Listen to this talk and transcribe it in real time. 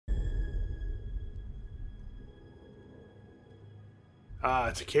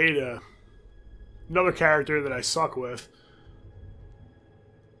Takeda. Another character that I suck with.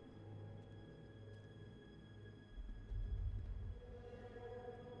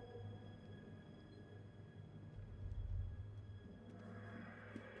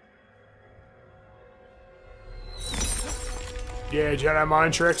 Yeah, Jedi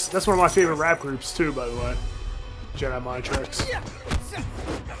Mind Tricks. That's one of my favorite rap groups too, by the way. Jedi Mind Tricks.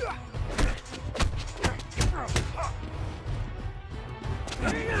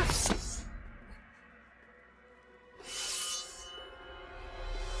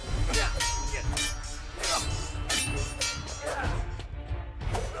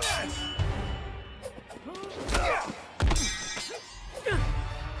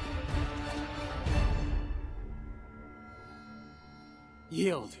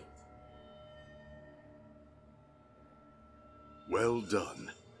 Yield. Well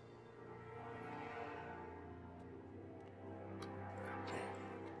done.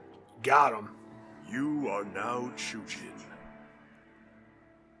 Got him. You are now Chujin.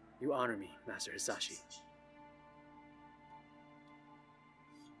 You honor me, Master Hisashi.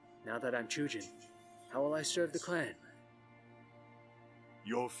 Now that I'm Chujin, how will I serve the clan?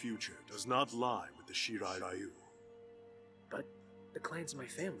 Your future does not lie with the Shirai Ryu. But the clan's my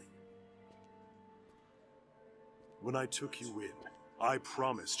family. When I took you in, I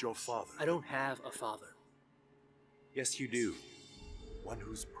promised your father. I don't have a father. Yes, you do. One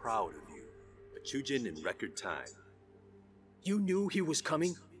who's proud of you. A Chujin in record time. You knew he was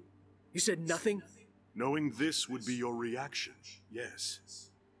coming? You said nothing? Knowing this would be your reaction,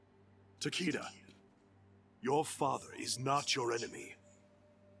 yes. Takeda, your father is not your enemy.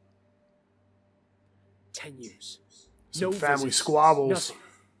 10 years. Some No family visits, squabbles. nothing.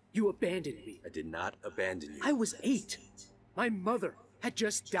 You abandoned me. I did not abandon you. I was 8. My mother had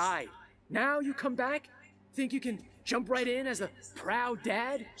just died. Now you come back? Think you can jump right in as a proud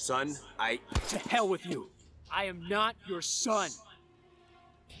dad? Son, To hell with you. I am not your son.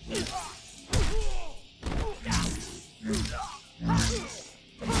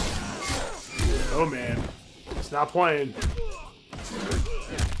 Oh man, it's not playing.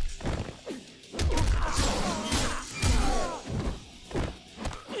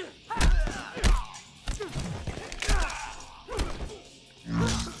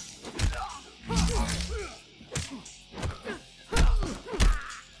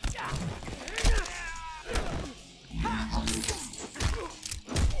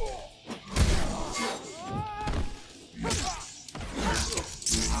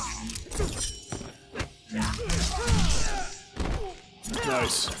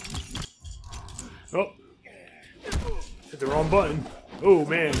 Nice. Oh. Hit the wrong button. Oh,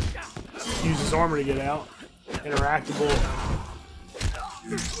 man. Use his armor to get out. Interactable.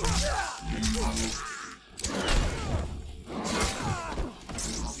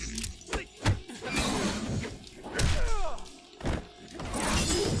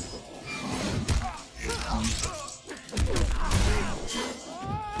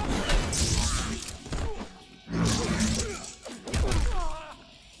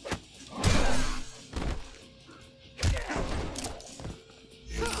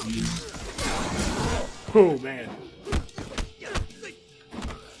 Oh, man.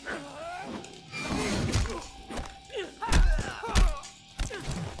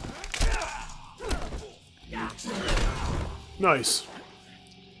 Nice.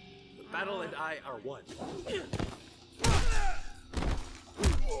 the battle and I are one.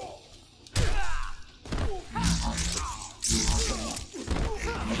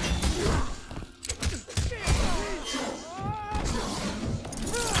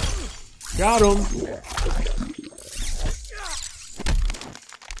 Got him.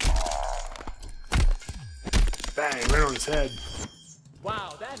 Bang, right on his head.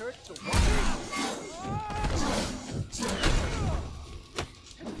 Wow, that hurts so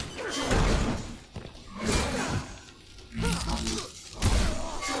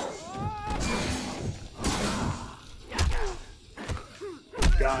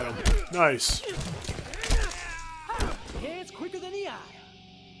Got him. Nice. Hands quicker than the eye.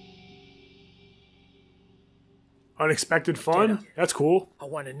 Unexpected fun? That's cool. I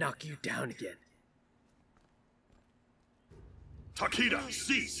want to knock you down again. Takeda,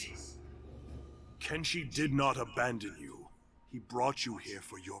 cease! Kenshi did not abandon you. He brought you here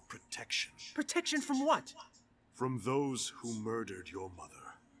for your protection. Protection from what? From those who murdered your mother.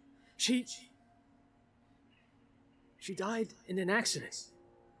 She died in an accident.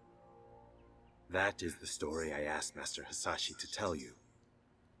 That is the story I asked Master Hisashi to tell you.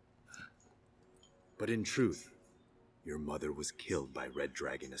 But in truth, your mother was killed by Red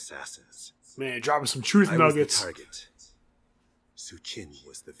Dragon assassins. Man, dropping some truth I was the nuggets. target. Su-Chin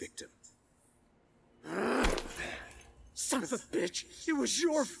was the victim. Son of a bitch! It was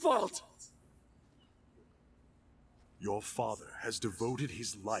your fault! Your father has devoted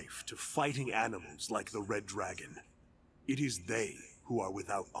his life to fighting animals like the Red Dragon. It is they who are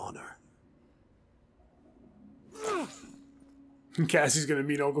without honor. Cassie's gonna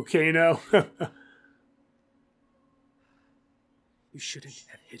meet Uncle Kano. You shouldn't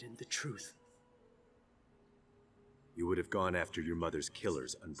have hidden the truth. You would have gone after your mother's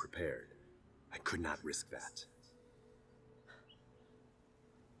killers unprepared. I could not risk that.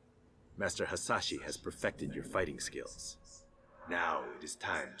 Master Hasashi has perfected your fighting skills. Now it is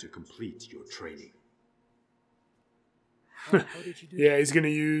time to complete your training. How did you do Yeah, he's gonna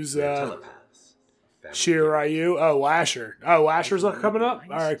use Telepaths. Shiryu. Oh, Asher. Oh, Asher's coming up?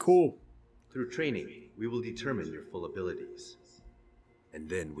 Alright, cool. Through training, we will determine your full abilities. And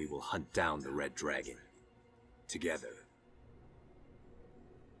then we will hunt down the Red Dragon. Together.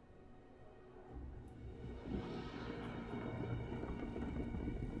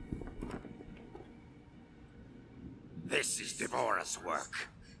 This is Devora's work.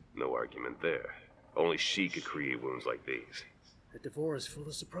 No argument there. Only she could create wounds like these. The Devora is full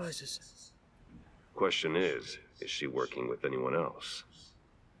of surprises. Question is she working with anyone else?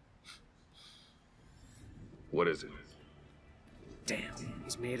 What is it? Damn,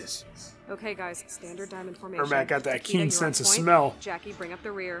 he's made us. Okay, guys, standard diamond formation. Ermac got that Takeda, keen you're on sense of point. smell. Jackie, bring up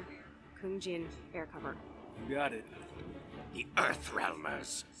the rear. Kung Jin, air cover. You got it. The Earth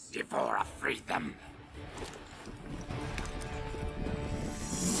Realmers. Devora freed them.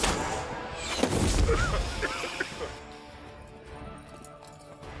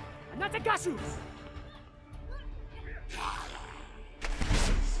 Natagasu!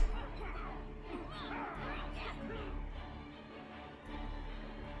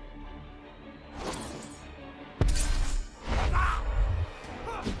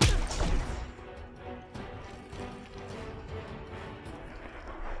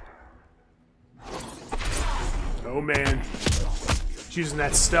 Oh man. She's using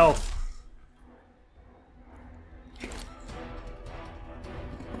that stealth.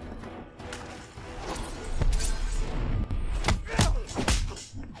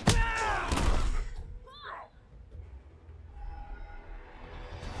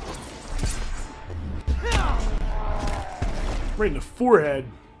 Right in the forehead.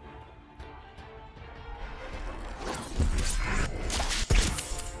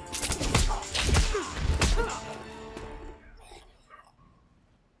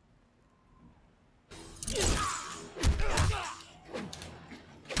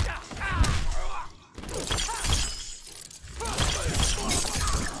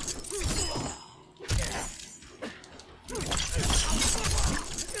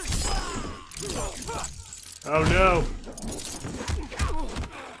 Oh no.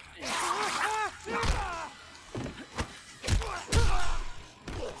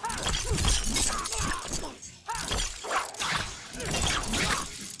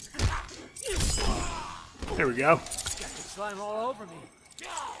 There we go. Got the slime all over me.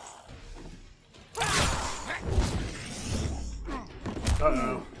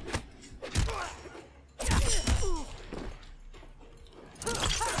 Uh-oh.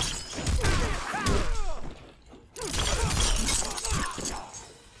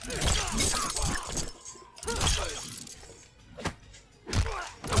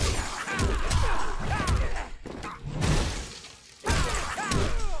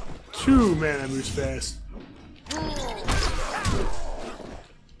 Man, that moves fast.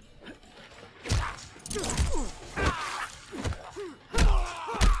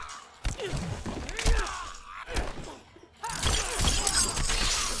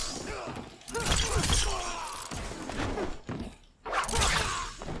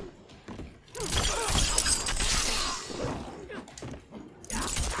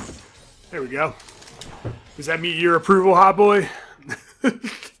 There we go. Does that meet your approval, hot boy?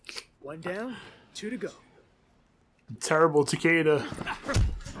 One down, 2 to go. Terrible Takeda.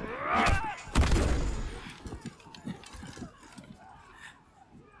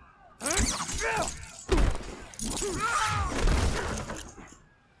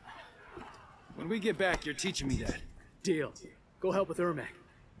 When we get back, you're teaching me that. Deal. Go help with Ermac.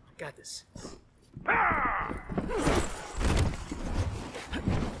 Got this.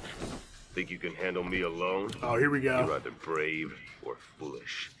 Think you can handle me alone? Oh, here we You're go. either brave or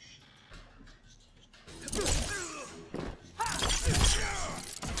foolish.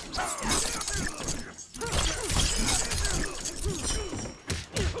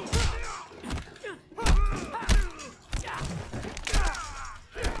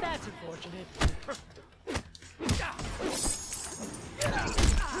 That's unfortunate.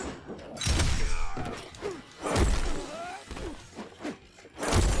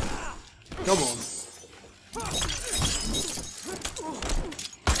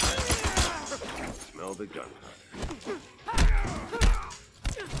 the gunpowder.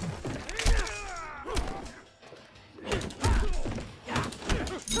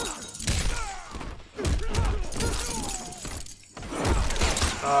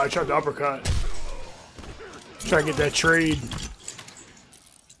 I tried to uppercut. Try to get that trade.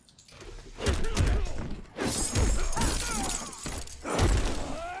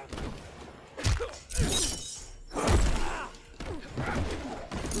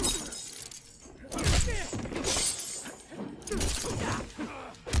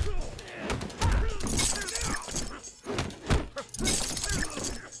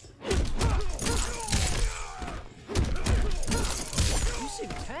 You seem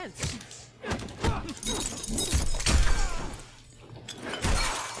tense.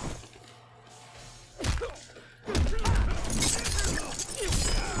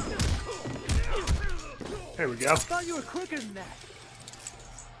 There we go. I thought you were quicker than that.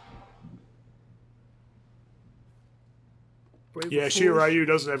 Brave Yeah, with Shia foolish. Ryu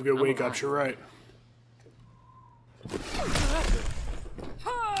doesn't have good I'm wake-ups, alive. you're right.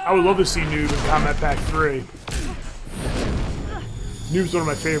 I would love to see Noob in Combat Pack 3. Noob's one of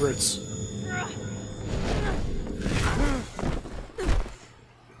my favorites.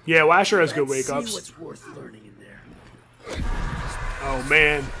 Yeah, Lasher has good Let's see wake-ups. what's worth learning in there. Oh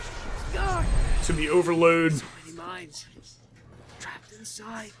man. It's gonna be overload. So many minds trapped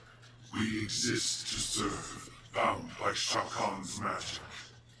inside. We exist to serve, bound by Shao Kahn's magic.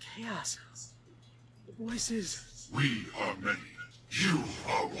 Chaos. The voices. We are many. You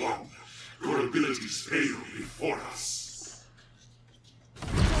are one. Your abilities fail before us.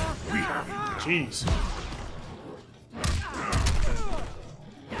 Jeez.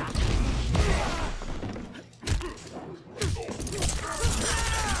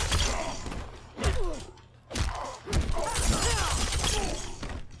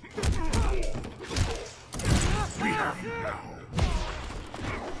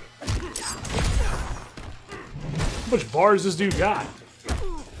 How much bars this dude got?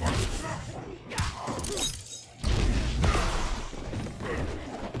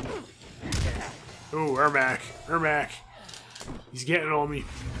 Ooh, Ermac. Ermac. He's getting on me.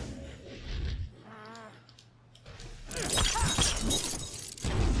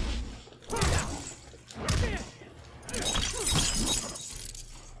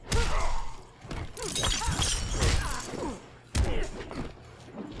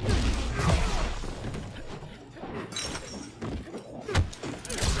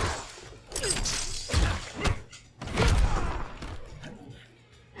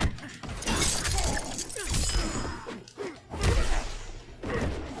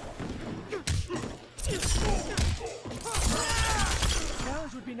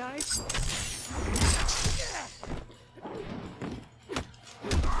 Challenge would be nice.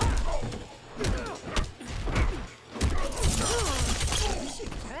 You seem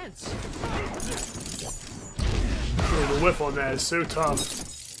tense. Oh, the whiff on that is so tough.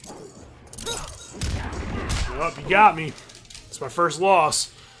 Well, you got me. It's my first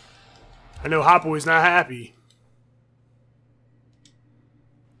loss. I know Hot Boy's not happy.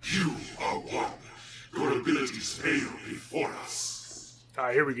 You are one. Your abilities fail before us.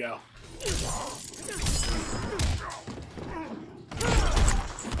 Alright, here we go.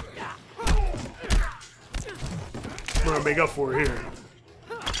 We're gonna make up for it here.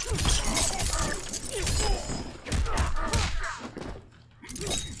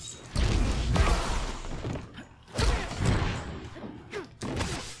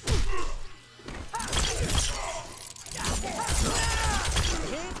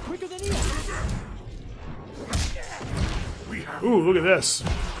 Hands quicker than you. Ooh, look at this.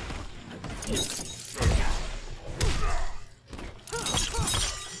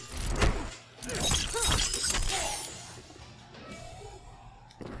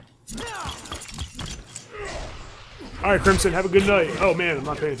 Alright, Crimson, have a good night. Oh man, I'm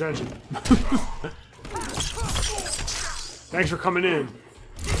not paying attention. Thanks for coming in.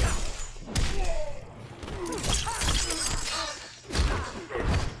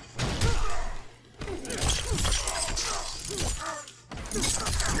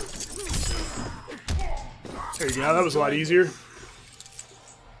 There you go, that was a lot easier.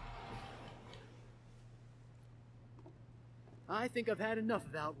 I think I've had enough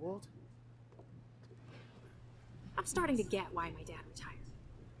of Outworld. I'm starting to get why my dad retired.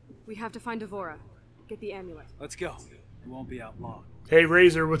 We have to find Devora. Get the amulet. Let's go. We won't be out long. Hey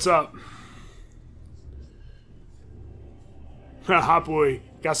Razor, what's up? Hot Boy,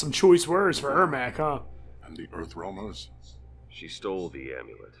 got some choice words for Ermac, huh? And the Earthrealmers? She stole the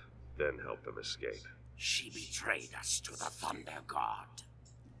amulet, then helped them escape. She betrayed us to the Thunder God.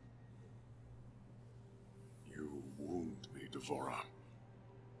 Devora.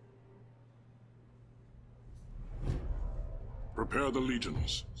 Prepare the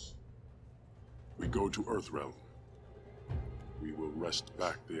legions. We go to Earthrealm. We will wrest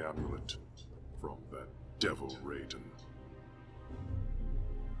back the amulet from that devil Raiden.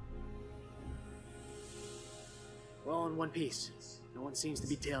 We're all in one piece. No one seems to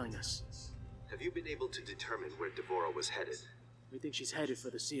be tailing us. Have you been able to determine where Devora was headed? We think she's headed for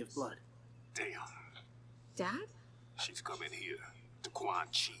the Sea of Blood. Damn. Dad? She's coming here, to Quan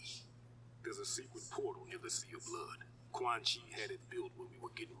Chi. There's a secret portal near the Sea of Blood. Quan Chi had it built when we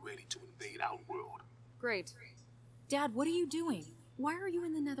were getting ready to invade Outworld. Great. Dad, what are you doing? Why are you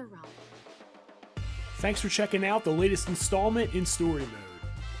in the Netherrealm? Thanks for checking out the latest installment in Story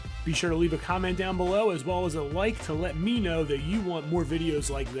Mode. Be sure to leave a comment down below as well as a like to let me know that you want more videos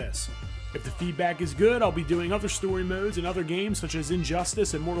like this. If the feedback is good, I'll be doing other story modes and other games such as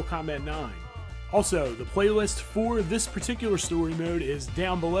Injustice and Mortal Kombat 9. Also, the playlist for this particular story mode is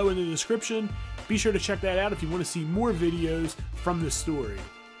down below in the description. Be sure to check that out if you want to see more videos from this story.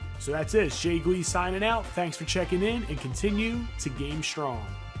 So that's it, it's Gleez signing out. Thanks for checking in and continue to game strong.